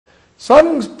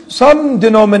Some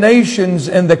denominations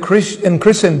in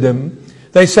Christendom,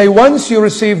 they say once you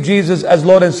receive Jesus as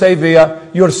Lord and Savior,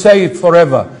 you're saved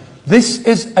forever. This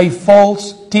is a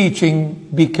false teaching.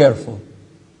 Be careful.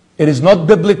 It is not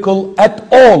biblical at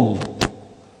all.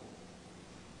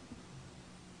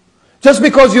 Just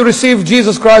because you receive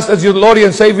Jesus Christ as your Lord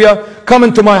and Savior, come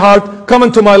into my heart, come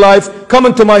into my life, come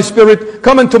into my spirit,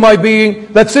 come into my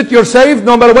being. That's it, you're saved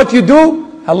no matter what you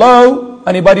do. Hello?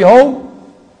 Anybody home?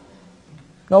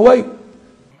 No way.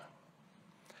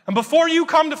 And before you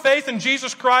come to faith in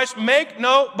Jesus Christ, make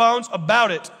no bones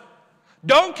about it.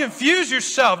 Don't confuse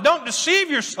yourself. Don't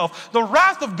deceive yourself. The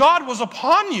wrath of God was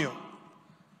upon you.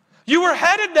 You were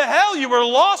headed to hell. You were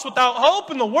lost without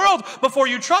hope in the world before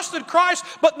you trusted Christ.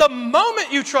 But the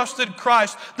moment you trusted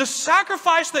Christ, the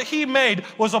sacrifice that He made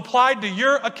was applied to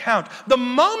your account. The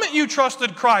moment you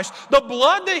trusted Christ, the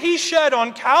blood that He shed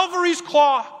on Calvary's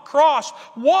cross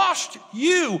washed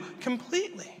you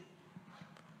completely.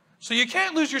 So you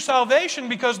can't lose your salvation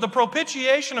because the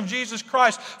propitiation of Jesus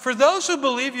Christ. For those who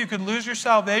believe you could lose your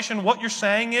salvation, what you're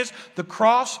saying is the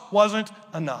cross wasn't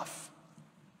enough.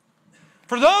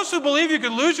 For those who believe you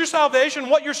could lose your salvation,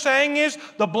 what you're saying is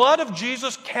the blood of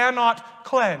Jesus cannot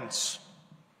cleanse.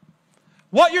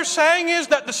 What you're saying is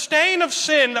that the stain of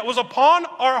sin that was upon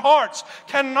our hearts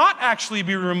cannot actually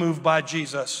be removed by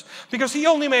Jesus because He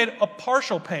only made a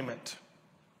partial payment.